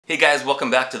Hey guys, welcome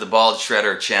back to the Bald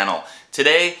Shredder channel.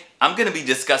 Today, I'm going to be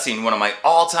discussing one of my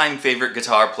all-time favorite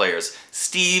guitar players,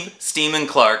 Steve "Steamin'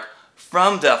 Clark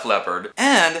from Def Leppard,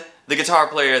 and the guitar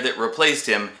player that replaced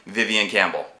him, Vivian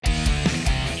Campbell.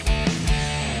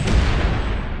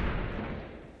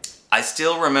 I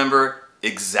still remember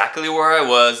exactly where I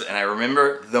was, and I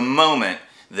remember the moment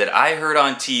that I heard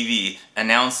on TV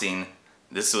announcing,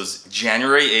 this was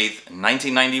January 8th,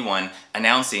 1991,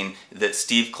 announcing that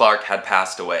Steve Clark had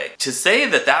passed away. To say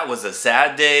that that was a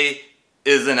sad day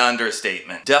is an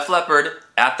understatement. Def Leppard,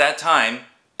 at that time,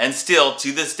 and still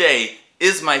to this day,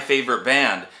 is my favorite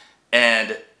band.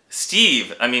 And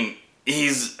Steve, I mean,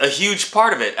 he's a huge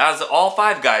part of it, as all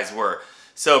five guys were.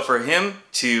 So for him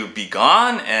to be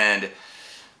gone and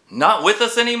not with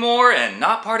us anymore and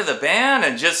not part of the band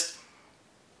and just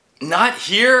not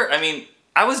here, I mean,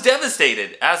 I was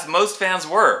devastated, as most fans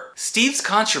were. Steve's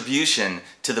contribution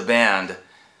to the band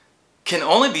can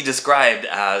only be described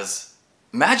as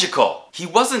magical. He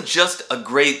wasn't just a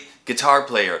great guitar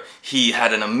player. He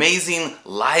had an amazing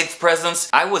live presence.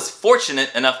 I was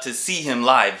fortunate enough to see him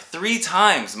live 3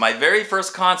 times. My very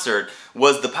first concert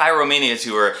was the Pyromania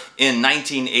tour in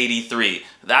 1983.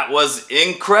 That was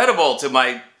incredible to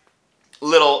my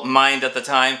little mind at the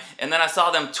time, and then I saw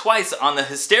them twice on the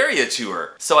Hysteria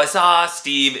tour. So I saw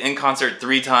Steve in concert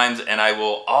 3 times, and I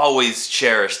will always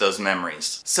cherish those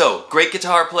memories. So, great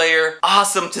guitar player,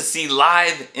 awesome to see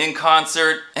live in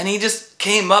concert, and he just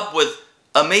came up with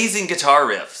amazing guitar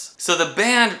riffs. So the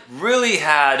band really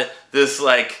had this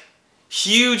like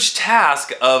huge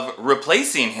task of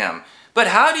replacing him. But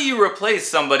how do you replace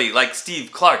somebody like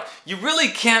Steve Clark? You really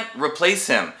can't replace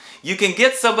him. You can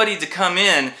get somebody to come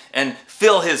in and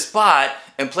fill his spot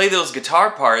and play those guitar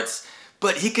parts,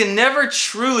 but he can never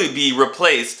truly be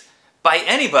replaced by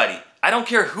anybody. I don't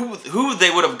care who they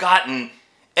would have gotten,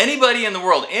 anybody in the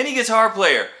world, any guitar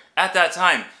player at that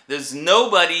time. There's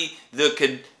nobody that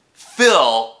could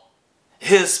fill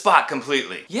his spot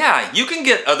completely. Yeah, you can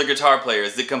get other guitar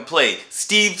players that can play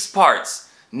Steve's parts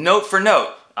note for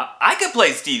note. I could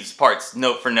play Steve's parts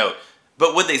note for note,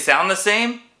 but would they sound the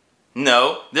same?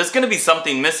 No, there's going to be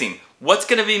something missing. What's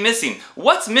going to be missing?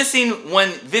 What's missing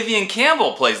when Vivian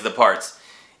Campbell plays the parts?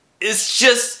 It's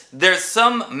just there's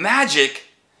some magic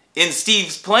in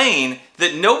Steve's playing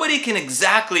that nobody can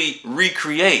exactly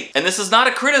recreate. And this is not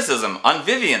a criticism on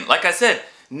Vivian. Like I said,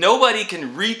 nobody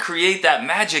can recreate that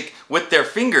magic with their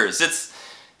fingers. It's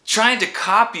trying to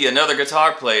copy another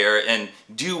guitar player and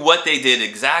do what they did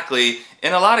exactly.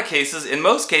 In a lot of cases, in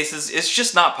most cases, it's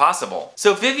just not possible.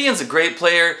 So Vivian's a great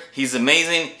player, he's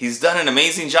amazing, he's done an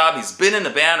amazing job, he's been in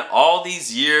the band all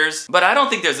these years, but I don't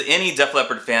think there's any Def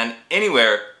Leppard fan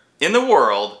anywhere in the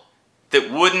world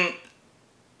that wouldn't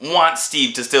want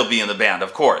Steve to still be in the band,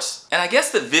 of course. And I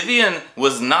guess that Vivian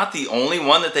was not the only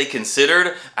one that they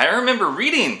considered. I remember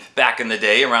reading back in the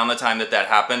day, around the time that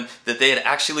happened, that they had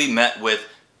actually met with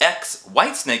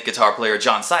ex-Whitesnake guitar player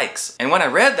John Sykes. And when I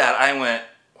read that, I went,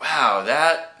 wow,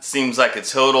 that seems like a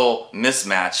total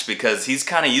mismatch, because he's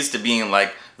kind of used to being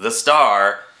like the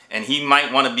star, and he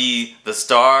might want to be the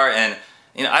star. And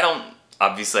you know,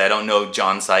 obviously I don't know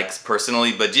John Sykes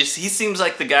personally, but just he seems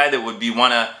like the guy that would be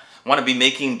want to be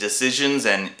making decisions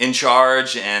and in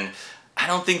charge, and I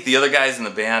don't think the other guys in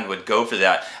the band would go for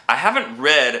that. I haven't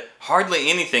read hardly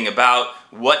anything about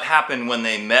what happened when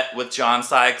they met with John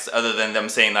Sykes, other than them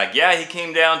saying like, yeah, he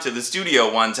came down to the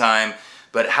studio one time,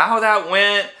 but how that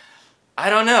went, I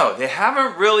don't know. They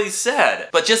haven't really said.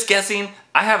 But just guessing,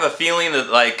 I have a feeling that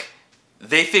like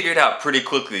they figured out pretty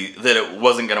quickly that it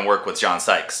wasn't going to work with John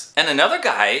Sykes. And another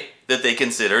guy that they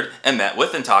considered and met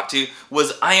with and talked to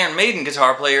was Iron Maiden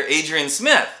guitar player Adrian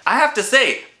Smith. I have to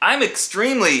say, I'm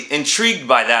extremely intrigued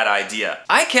by that idea.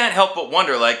 I can't help but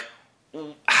wonder, like,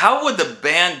 how would the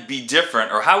band be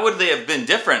different, or how would they have been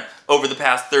different over the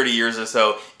past 30 years or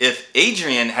so if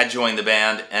Adrian had joined the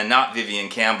band and not Vivian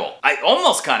Campbell? I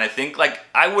almost kind of think like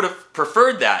I would have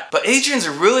preferred that. But Adrian's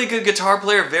a really good guitar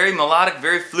player, very melodic,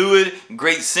 very fluid,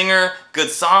 great singer, good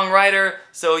songwriter.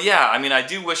 So yeah, I mean, I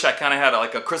do wish I kind of had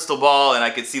like a crystal ball and I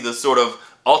could see the sort of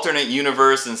alternate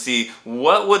universe and see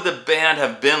what would the band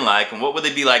have been like and what would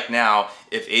they be like now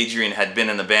if Adrian had been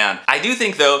in the band. I do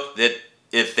think though that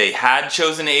if they had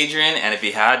chosen Adrian and if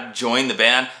he had joined the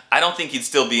band, I don't think he'd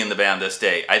still be in the band this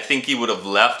day. I think he would have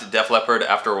left Def Leppard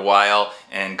after a while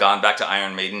and gone back to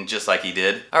Iron Maiden just like he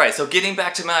did. Alright, so getting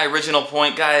back to my original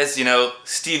point, guys, you know,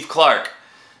 Steve Clark.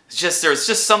 There's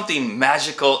just something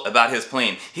magical about his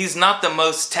playing. He's not the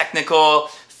most technical,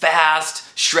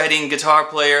 fast, shredding guitar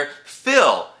player.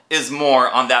 Phil is more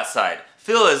on that side.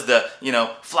 Phil is the, you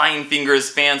know, flying fingers,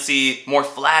 fancy, more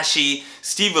flashy.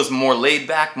 Steve was more laid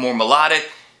back, more melodic.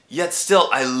 Yet still,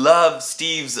 I love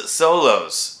Steve's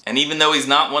solos. And even though he's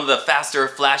not one of the faster,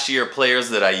 flashier players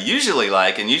that I usually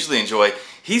like and usually enjoy,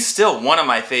 he's still one of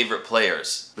my favorite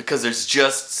players because there's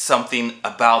just something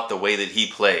about the way that he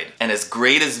played. And as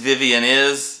great as Vivian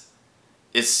is,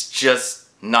 it's just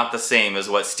not the same as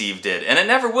what Steve did. And it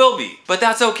never will be. But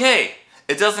that's okay.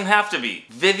 It doesn't have to be.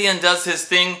 Vivian does his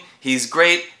thing. He's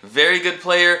great, very good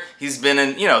player. He's been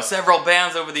in, several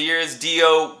bands over the years.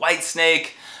 Dio,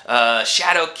 Whitesnake,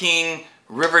 Shadow King,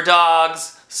 River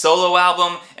Dogs, solo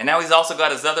album, and now he's also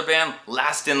got his other band,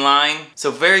 Last in Line. So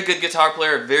very good guitar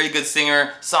player, very good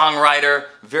singer, songwriter,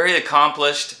 very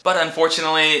accomplished. But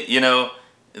unfortunately,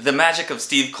 the magic of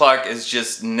Steve Clark is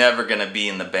just never gonna be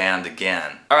in the band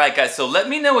again. Alright guys, so let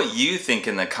me know what you think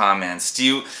in the comments. Do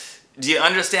you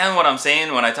understand what I'm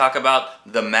saying when I talk about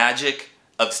the magic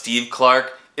of Steve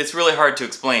Clark? It's really hard to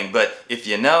explain, but if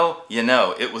you know, you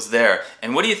know. It was there.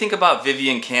 And what do you think about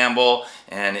Vivian Campbell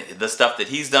and the stuff that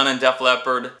he's done in Def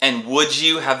Leppard? And would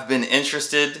you have been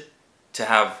interested to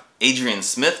have Adrian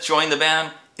Smith join the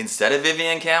band instead of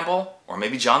Vivian Campbell? Or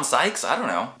maybe John Sykes? I don't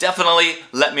know. Definitely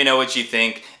let me know what you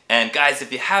think. And guys,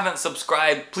 if you haven't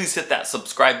subscribed, please hit that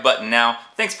subscribe button now.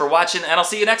 Thanks for watching, and I'll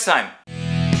see you next time.